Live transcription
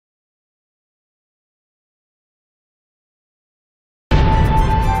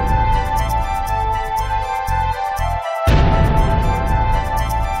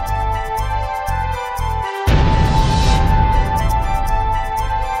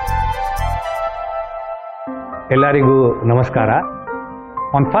ಎಲ್ಲರಿಗೂ ನಮಸ್ಕಾರ.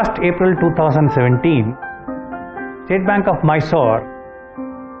 On 1st April 2017, State Bank of Mysore,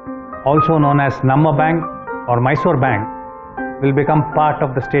 also known as Namma Bank or Mysore Bank, will become part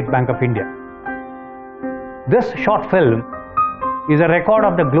of the State Bank of India. This short film is a record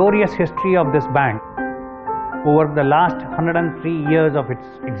of the glorious history of this bank over the last 103 years of its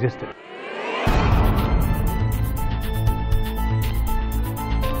existence.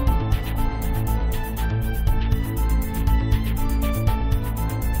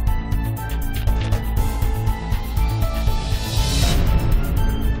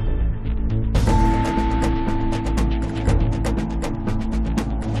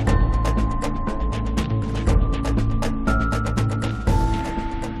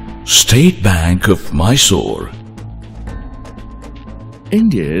 State Bank of Mysore.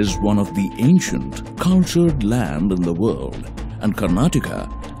 India is one of the ancient, cultured land in the world, and Karnataka,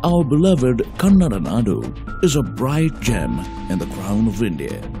 our beloved Kannada Nadu, is a bright gem in the crown of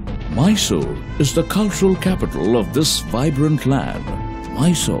India. Mysore is the cultural capital of this vibrant land.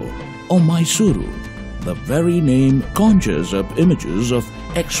 Mysore or Mysuru, the very name conjures up images of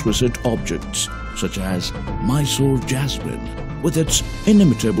exquisite objects such as Mysore jasmine with its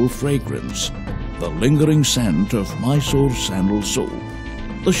inimitable fragrance, the lingering scent of Mysore sandal soap,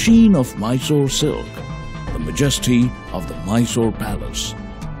 the sheen of Mysore silk, the majesty of the Mysore Palace,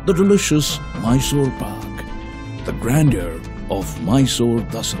 the delicious Mysore Park, the grandeur of Mysore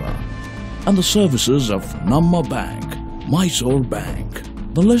Dasara, and the services of Namma Bank, Mysore Bank.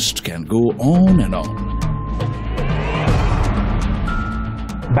 The list can go on and on.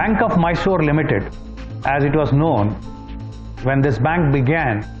 Bank of Mysore Limited, as it was known when this bank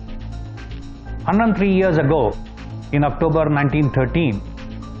began 103 years ago in October 1913,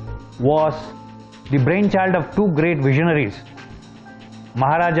 was the brainchild of two great visionaries,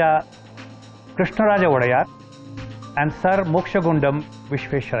 Maharaja Krishnaraja Wadayar and Sir Mokshagundam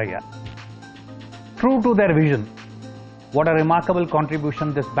Vishveshwaraya. True to their vision, what a remarkable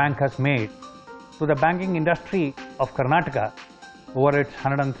contribution this bank has made to the banking industry of Karnataka over its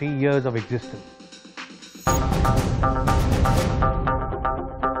 103 years of existence.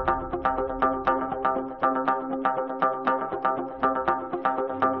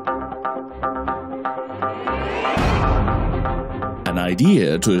 An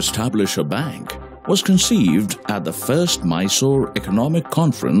idea to establish a bank was conceived at the first Mysore Economic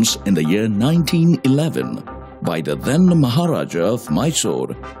Conference in the year 1911 by the then Maharaja of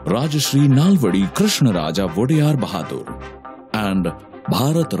Mysore, Rajashri Nalvadi Krishnaraja Wadayar Bahadur, and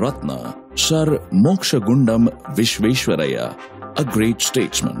Bharat Ratna Sir Mokshagundam Vishveshwaraya, a great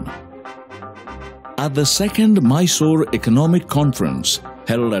statesman. At the second Mysore Economic Conference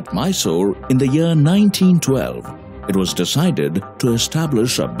held at Mysore in the year 1912, it was decided to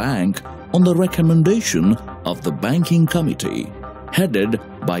establish a bank on the recommendation of the Banking Committee, headed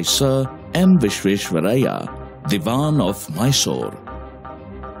by Sir M. Vishveshwaraya, Diwan of Mysore.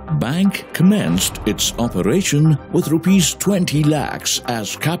 Bank commenced its operation with rupees 20 lakhs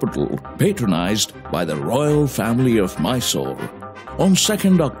as capital, patronized by the royal family of Mysore. On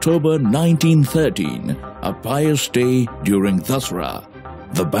 2nd October 1913, a pious day during Dasara,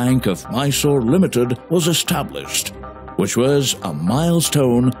 the Bank of Mysore Limited was established, which was a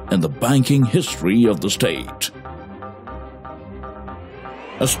milestone in the banking history of the state.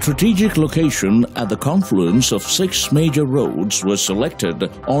 A strategic location at the confluence of 6 major roads was selected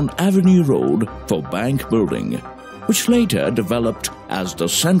on Avenue Road for bank building, which later developed as the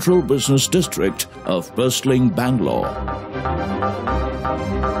central business district of bustling Bangalore.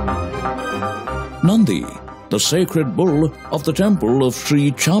 Nandi, the sacred bull of the temple of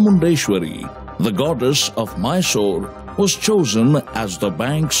Sri Chamundeshwari, the goddess of Mysore, was chosen as the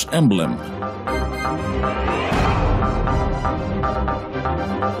bank's emblem.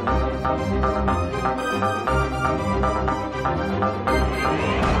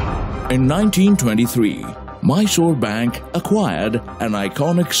 In 1923, Mysore Bank acquired an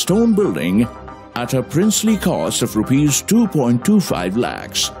iconic stone building at a princely cost of rupees 2.25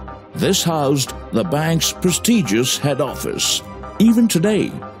 lakhs. This housed the bank's prestigious head office. Even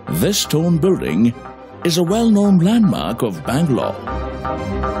today, this stone building is a well-known landmark of Bangalore.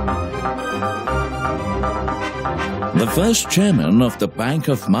 The first chairman of the Bank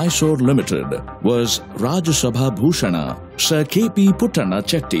of Mysore Limited was Rajya Sabha Bhushana Sir K.P. Puttana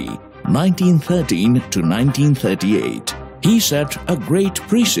Chetty, 1913 to 1938. He set a great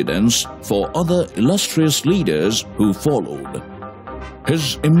precedence for other illustrious leaders who followed.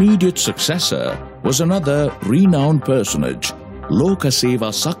 His immediate successor was another renowned personage,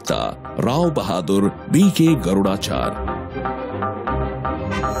 Lokaseva Sakta Rao Bahadur B.K. Garudachar.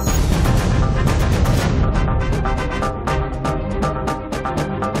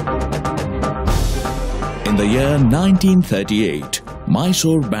 the year 1938,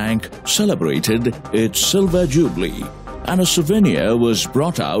 Mysore Bank celebrated its silver jubilee, and a souvenir was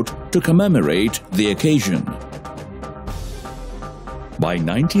brought out to commemorate the occasion. By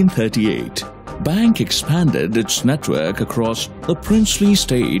 1938, Bank expanded its network across the princely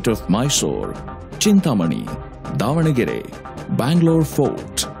state of Mysore, Chintamani, Davanagere, Bangalore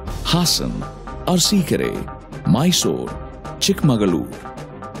Fort, Hassan, Arsikere, Mysore, Chikmagalur,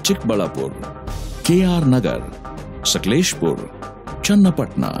 Chikbalapur, K.R. Nagar, Sakleshpur,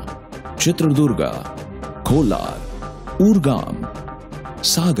 Channapatna, Chitradurga, Kolar, Urgam,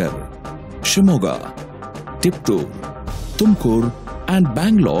 Sagar, Shimoga, Tiptur, Tumkur and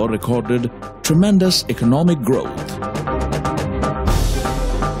Bangalore recorded tremendous economic growth.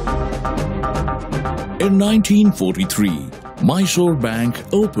 In 1943, Mysore Bank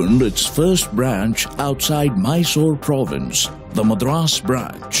opened its first branch outside Mysore province, the Madras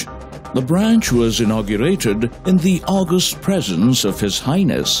branch. The branch was inaugurated in the august presence of His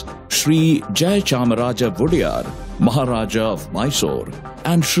Highness Sri Jayachamaraja Vodiyar, Maharaja of Mysore,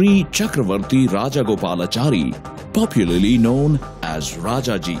 and Sri Chakravarti Rajagopalachari, popularly known as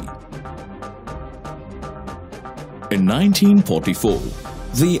Rajaji. In 1944,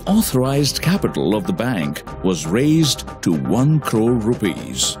 the authorized capital of the bank was raised to 1 crore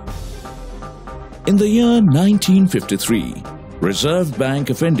rupees. In the year 1953, Reserve Bank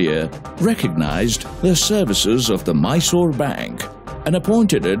of India recognized the services of the Mysore Bank and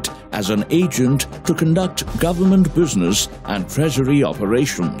appointed it as an agent to conduct government business and treasury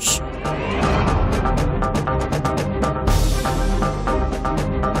operations.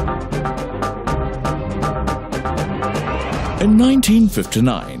 In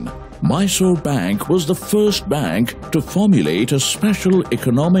 1959, Mysore Bank was the first bank to formulate a special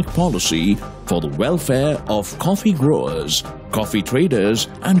economic policy for the welfare of coffee growers, coffee traders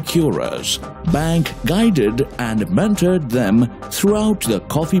and curers. Bank guided and mentored them throughout the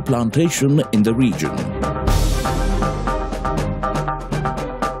coffee plantation in the region.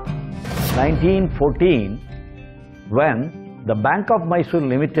 1914, when the Bank of Mysore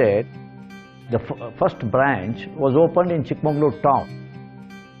Limited, the first branch was opened in Chikmagalur town,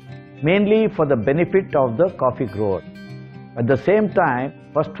 mainly for the benefit of the coffee growers. At the same time,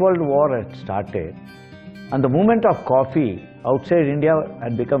 First World War had started and the movement of coffee outside India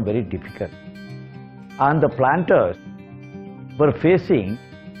had become very difficult. And the planters were facing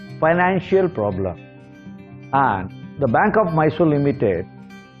financial problems. And the Bank of Mysore Limited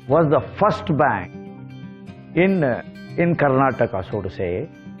was the first bank in Karnataka, so to say,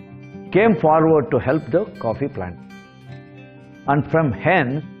 came forward to help the coffee planters. And from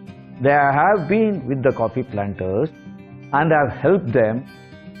hence, they have been with the coffee planters and have helped them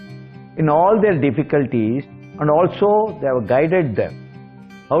in all their difficulties, and also they have guided them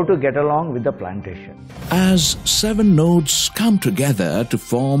how to get along with the plantation. As 7 notes come together to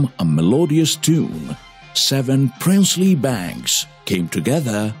form a melodious tune, 7 princely banks came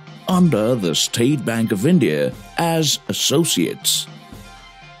together under the State Bank of India as associates.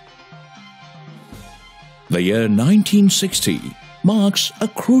 The year 1960 marks a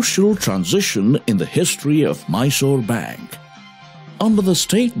crucial transition in the history of Mysore Bank. Under the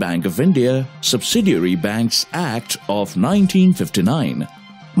State Bank of India Subsidiary Banks Act of 1959,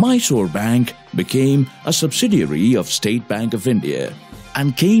 Mysore Bank became a subsidiary of State Bank of India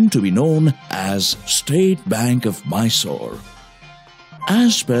and came to be known as State Bank of Mysore.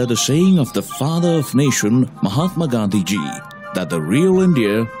 As per the saying of the father of nation Mahatma Gandhi ji, that the real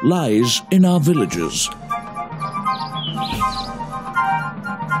India lies in our villages.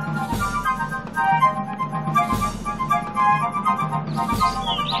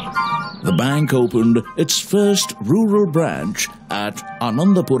 The bank opened its first rural branch at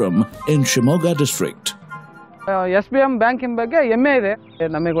Anandapuram in Shimoga district. e-SBM ಬ್ಯಾಂಕಿನ ಬಗ್ಗೆ ಹೆಮ್ಮೆ ಇದೆ.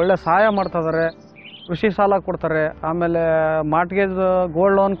 ನಮಗೆ ಒಳ್ಳೆ ಸಹಾಯ ಮಾಡ್ತಾ ಇದ್ದಾರೆ. ಕೃಷಿ ಸಾಲ ಕೊಡ್ತಾರೆ, ಆಮೇಲೆ ಮಾರ್ಟ್ಗೇಜ್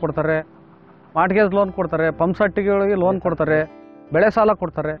ಗೋಲ್ಡ್ ಲೋನ್ ಕೊಡ್ತಾರೆ, ಮಾರ್ಟ್ಗೇಜ್ ಲೋನ್ ಕೊಡ್ತಾರೆ, ಪಂಪ್ ಸೆಟ್ಗಳಿಗೆ ಲೋನ್ ಕೊಡ್ತಾರೆ, ಬೆಳೆ ಸಾಲ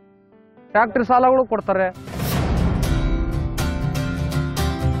ಕೊಡ್ತಾರೆ, ಫ್ಯಾಕ್ಟರಿ ಸಾಲಗಳು ಕೊಡ್ತಾರೆ.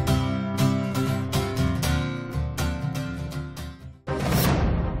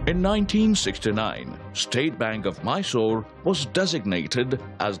 In 1969, State Bank of Mysore was designated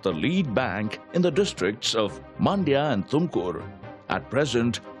as the lead bank in the districts of Mandya and Tumkur. At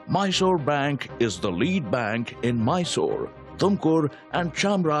present, Mysore Bank is the lead bank in Mysore, Tumkur and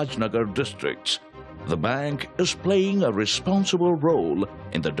Chamarajnagar districts. The bank is playing a responsible role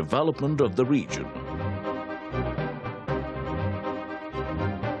in the development of the region.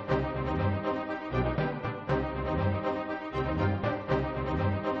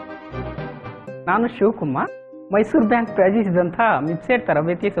 ನಾನು Shivakumar, Mysuru bank ಪ್ರಾಯೋಜಿಸಿದಂಥ ಮಿಪ್ಸೆಟ್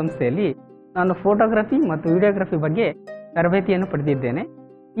ತರಬೇತಿ ಸಂಸ್ಥೆಯಲ್ಲಿ ನಾನು photography ಮತ್ತು videography ಬಗ್ಗೆ ತರಬೇತಿಯನ್ನು ಪಡೆದಿದ್ದೇನೆ.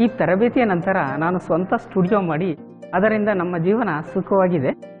 ಈ ತರಬೇತಿಯ ನಂತರ ನಾನು ಸ್ವಂತ ಸ್ಟುಡಿಯೋ ಮಾಡಿ ಅದರಿಂದ ನಮ್ಮ ಜೀವನ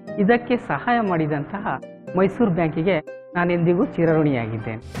ಸುಖವಾಗಿದೆ. ಇದಕ್ಕೆ ಸಹಾಯ ಮಾಡಿದಂತಹ ಮೈಸೂರು ಬ್ಯಾಂಕಿಗೆ ನಾನೆಂದಿಗೂ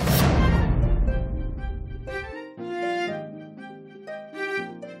ಚಿರಋಣಿಯಾಗಿದ್ದೇನೆ.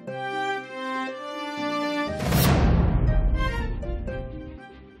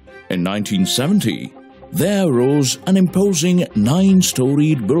 In 1970, there rose an imposing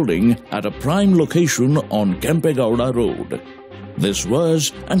 9-storied building at a prime location on Kempegowda Road. This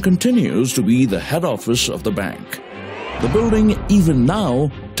was and continues to be the head office of the bank. The building even now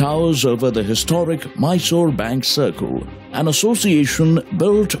towers over the historic Mysore Bank Circle, an association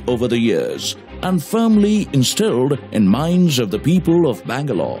built over the years and firmly instilled in minds of the people of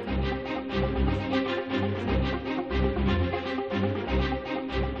Bangalore.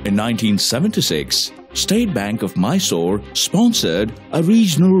 In 1976, State Bank of Mysore sponsored a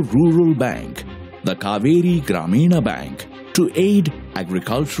regional rural bank, the Kaveri Gramina Bank, to aid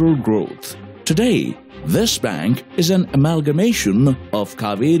agricultural growth. Today, this bank is an amalgamation of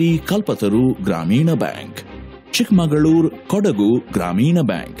Kaveri Kalpataru Gramina Bank, Chikmagalur Kodagu Gramina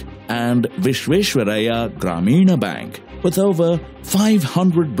Bank, and Vishveshwaraya Gramina Bank, with over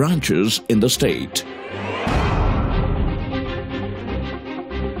 500 branches in the state.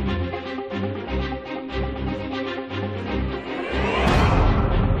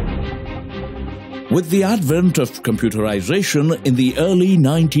 With the advent of computerization in the early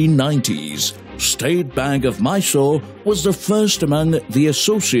 1990s, State Bank of Mysore was the first among the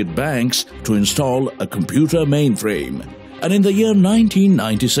associate banks to install a computer mainframe, and in the year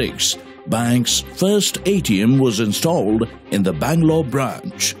 1996, bank's first ATM was installed in the Bangalore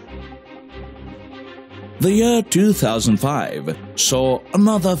branch. The year 2005 saw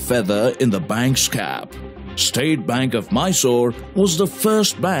another feather in the bank's cap. State Bank of Mysore was the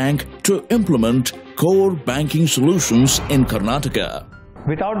first bank to implement core banking solutions in Karnataka.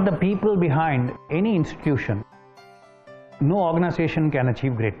 Without the people behind any institution, no organization can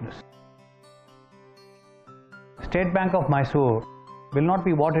achieve greatness. State Bank of Mysore will not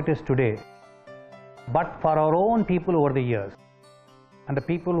be what it is today, but for our own people over the years and the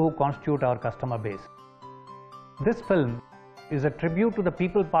people who constitute our customer base. This film is a tribute to the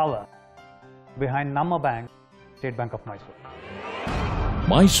people power behind Namma Bank, State Bank of Mysore.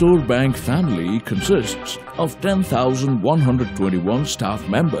 Mysore Bank family consists of 10,121 staff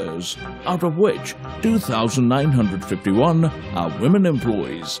members, out of which 2,951 are women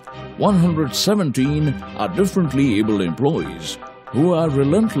employees, 117 are differently abled employees who are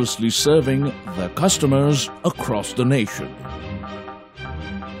relentlessly serving their customers across the nation.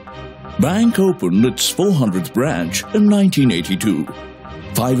 Bank opened its 400th branch in 1982.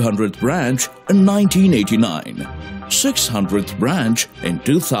 500th branch in 1989, 600th branch in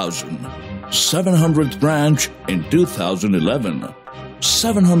 2000, 700th branch in 2011,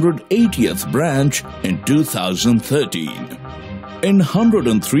 780th branch in 2013. In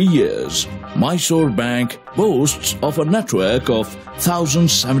 103 years, Mysore Bank boasts of a network of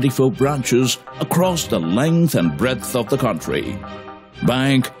 1,074 branches across the length and breadth of the country.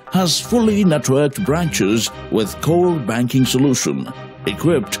 Bank has fully networked branches with core banking solution,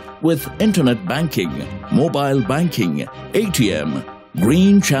 equipped with internet banking, mobile banking, ATM,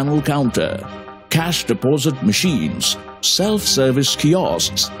 green channel counter, cash deposit machines, self-service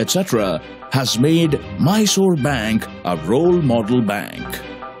kiosks, etc., has made Mysore Bank a role model bank.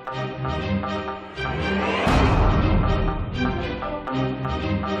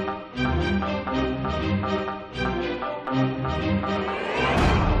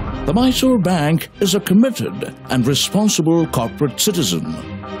 The Mysore Bank is a committed and responsible corporate citizen.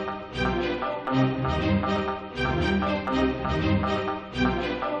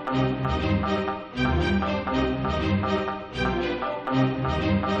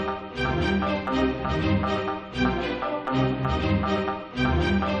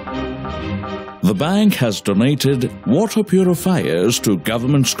 The bank has donated water purifiers to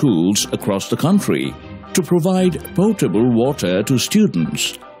government schools across the country to provide potable water to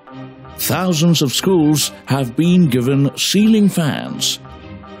students. Thousands of schools have been given ceiling fans.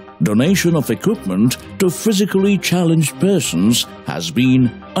 Donation of equipment to physically challenged persons has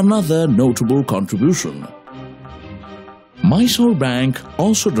been another notable contribution. Mysore Bank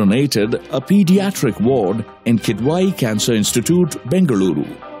also donated a pediatric ward in Kidwai Cancer Institute, Bengaluru.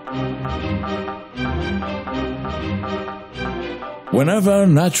 Whenever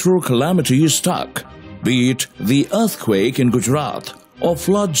natural calamity is struck, be it the earthquake in Gujarat or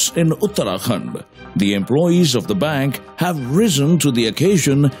floods in Uttarakhand, the employees of the bank have risen to the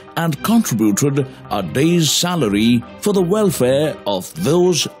occasion and contributed a day's salary for the welfare of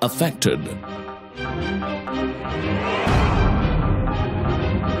those affected.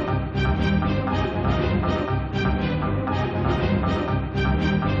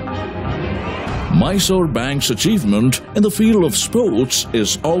 Mysore Bank's achievement in the field of sports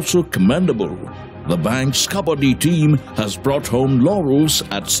is also commendable. The bank's Kabaddi team has brought home laurels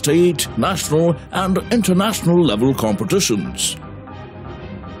at state, national and international level competitions.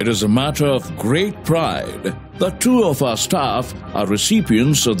 It is a matter of great pride that two of our staff are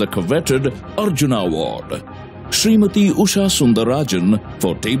recipients of the coveted Arjuna Award. Srimati Usha Sundarajan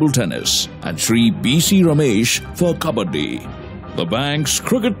for table tennis and Shri B.C. Ramesh for Kabaddi. The bank's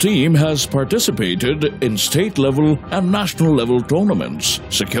cricket team has participated in state-level and national-level tournaments,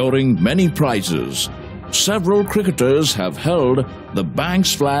 securing many prizes. Several cricketers have held the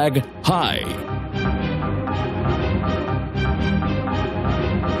bank's flag high.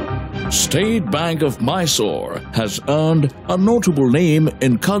 State Bank of Mysore has earned a notable name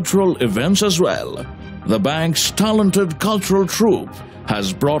in cultural events as well. The bank's talented cultural troupe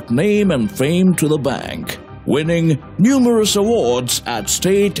has brought name and fame to the bank, winning numerous awards at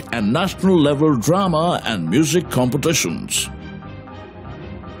state and national level drama and music competitions.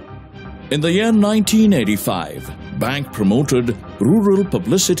 In the year 1985, bank promoted Rural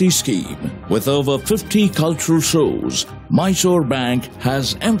Publicity Scheme. With over 50 cultural shows, Mysore Bank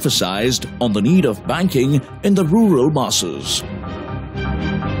has emphasized on the need of banking in the rural masses.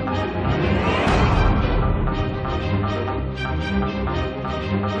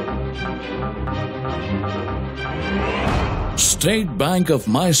 State Bank of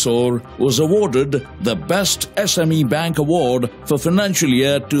Mysore was awarded the Best SME Bank Award for financial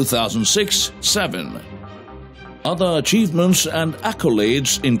year 2006-07. Other achievements and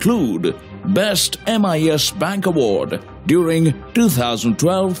accolades include Best MIS Bank Award during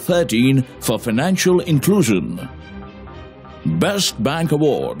 2012-13 for financial inclusion, Best Bank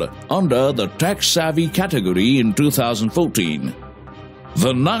Award under the Tech Savvy category in 2014,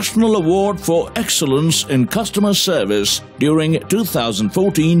 the National Award for Excellence in Customer Service during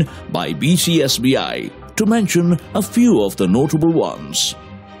 2014 by BCSBI, to mention a few of the notable ones.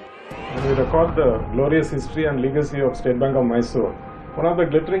 When we record the glorious history and legacy of State Bank of Mysore, one of the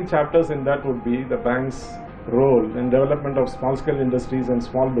glittering chapters in that would be the bank's role in development of small-scale industries and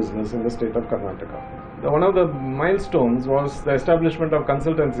small business in the state of Karnataka. One of the milestones was the establishment of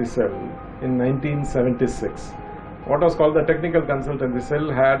consultancy cell in 1976. What was called the technical consultancy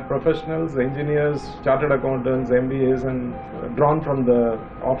cell had professionals, engineers, chartered accountants, MBAs, and drawn from the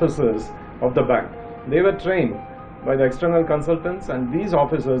officers of the bank. They were trained by the external consultants, and these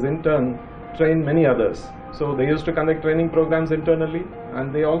officers in turn trained many others. So they used to conduct training programs internally,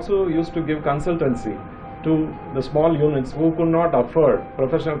 and they also used to give consultancy to the small units who could not afford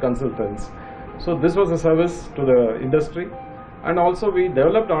professional consultants. So this was a service to the industry. And also we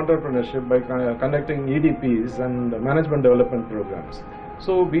developed entrepreneurship by conducting EDPs and management development programs.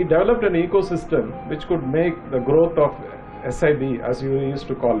 So we developed an ecosystem which could make the growth of SIB, as you used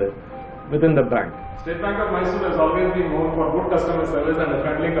to call it, within the bank. State Bank of Mysore has always been known for good customer service and a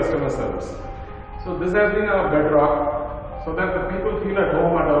friendly customer service. So this has been our bedrock so that the people feel at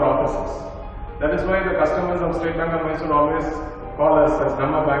home at our offices. That is why the customers of State Bank of Mysore always call us as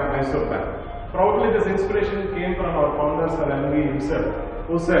Dhamma Bank, Mysore Bank. Probably this inspiration came from our founder, Sir MV himself,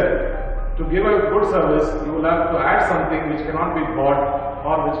 who said, to give a good service, you will have to add something which cannot be bought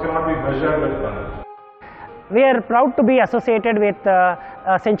or which cannot be measured with money. We are proud to be associated with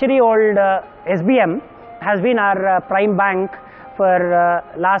a century-old SBM, has been our prime bank for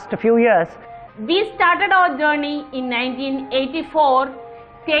last few years. We started our journey in 1984,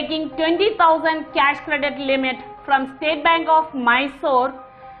 taking 20,000 cash credit limit from State Bank of Mysore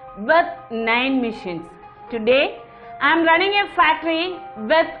with 9 machines. Today, I am running a factory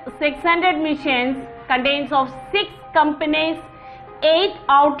with 600 machines, contains of 6 companies, 8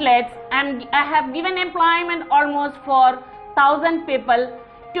 outlets, and I have given employment almost for 1,000 people.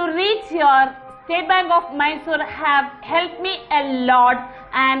 To reach here, State Bank of Mysore have helped me a lot,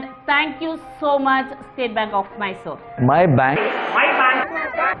 and thank you so much, State Bank of Mysore. My bank.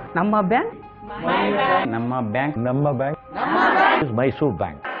 Namma bank. Namma bank. Namma bank. Is Mysore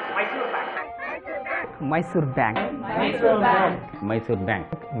Bank. Mysore Bank. Mysore Bank. Mysore Bank.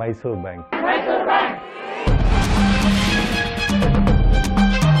 Mysore Bank. Mysore Bank.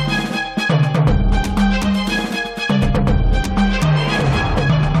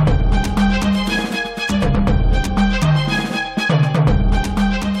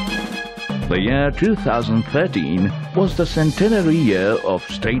 The year 2013 was the centenary year of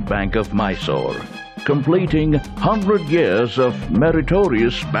State Bank of Mysore. completing 100 years of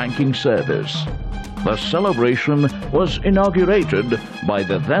meritorious banking service. The celebration was inaugurated by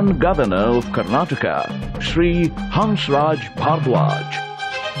the then Governor of Karnataka, Sri Hansraj Bhardwaj.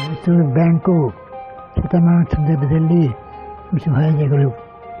 Mysuru bank ಶತಮಾನ ಸಂದರ್ಭದಲ್ಲಿ ಸುಧಾರಣೆಗಳು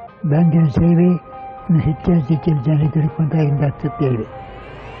ಬ್ಯಾಂಕಿನ ಸೇವೆ ಹೆಚ್ಚು ಜನರಿಗೆ ದೊರಕುವಂತಾಗಿದೆ.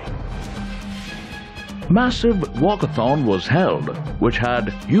 Massive walkathon was held, which had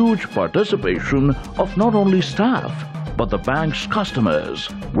huge participation of not only staff, but the bank's customers,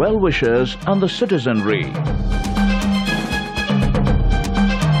 well-wishers and the citizenry.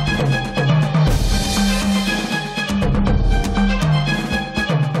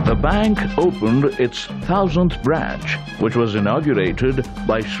 The bank opened its 1000th branch, which was inaugurated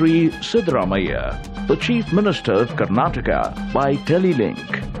by Sri Siddaramaiah, the Chief Minister of Karnataka, by Telelink.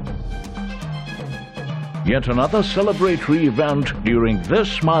 Yet another celebratory event during this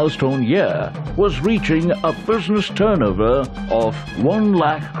milestone year was reaching a business turnover of 1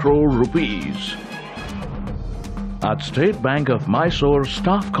 lakh crore rupees. At State Bank of Mysore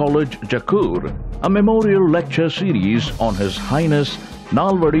Staff College, Jakkur, a memorial lecture series on His Highness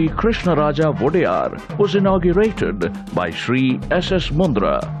Nalvadi Krishnaraja Vodiyar was inaugurated by Sri S.S.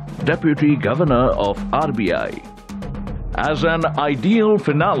 Mundra, Deputy Governor of RBI. As an ideal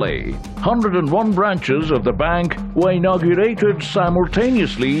finale, 101 branches of the bank were inaugurated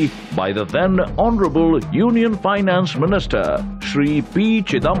simultaneously by the then Honorable Union Finance Minister, Sri P.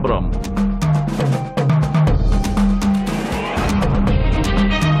 Chidambaram.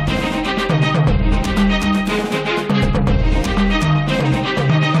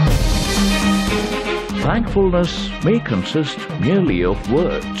 Thankfulness may consist merely of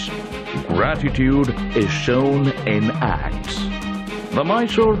words. Gratitude is shown in acts. The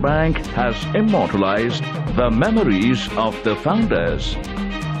Mysore Bank has immortalized the memories of the founders,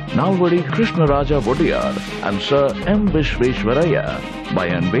 Nalvadi Krishnaraja Vodiyar and Sir M. Vishveshwaraya, by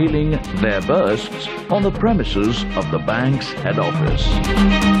unveiling their busts on the premises of the bank's head office.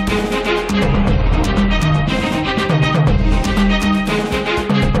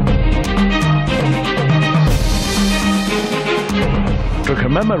 To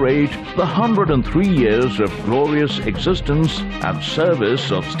commemorate the 103 years of glorious existence and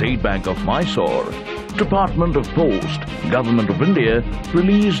service of State Bank of Mysore, Department of Post, Government of India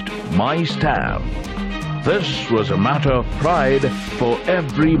released My Stamp. This was a matter of pride for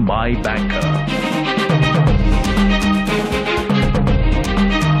every My Banker.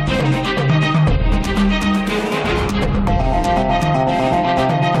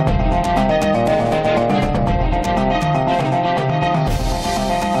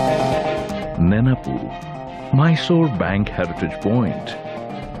 Nenapu, Mysore Bank Heritage Point,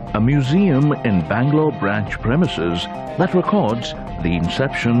 a museum in Bangalore branch premises that records the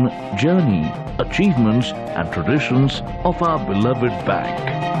inception, journey, achievements and traditions of our beloved bank.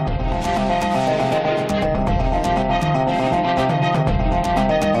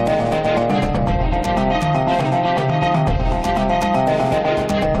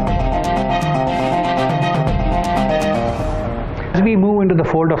 As we move into the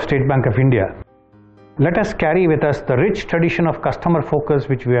fold of State Bank of India, let us carry with us the rich tradition of customer focus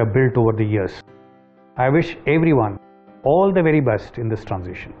which we have built over the years. I wish everyone all the very best in this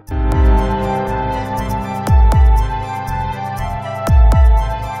transition.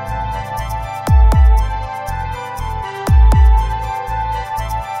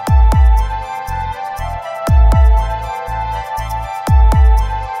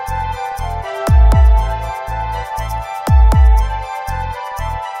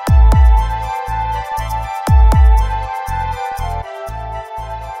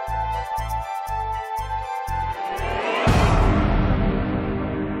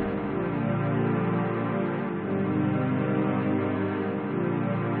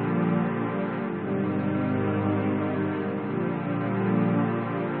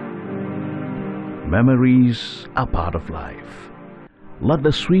 Memories are part of life. Let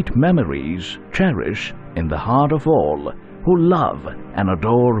the sweet memories cherish in the heart of all who love and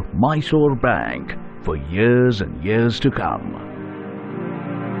adore Mysore Bank for years and years to come.